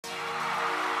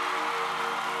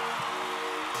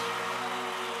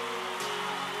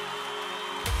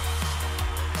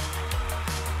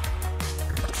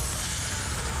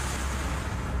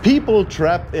People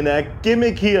trapped in a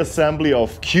gimmicky assembly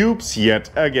of cubes yet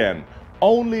again.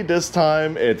 Only this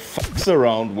time it fucks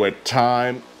around with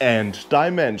time and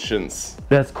dimensions.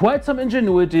 There's quite some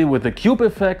ingenuity with the cube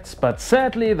effects, but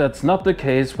sadly that's not the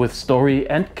case with story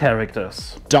and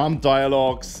characters. Dumb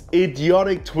dialogues,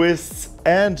 idiotic twists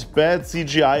and bad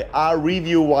CGI are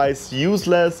review-wise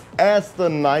useless as the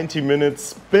 90 minutes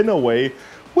spin away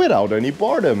without any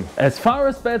boredom. As far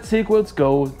as bad sequels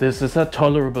go, this is a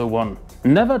tolerable one.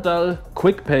 Never dull,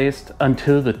 quick-paced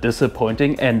until the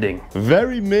disappointing ending.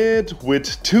 Very mid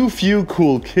with too few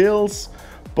cool kills,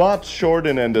 but short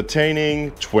and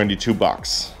entertaining,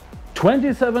 $22.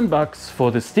 $27 for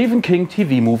the Stephen King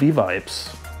TV movie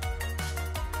vibes.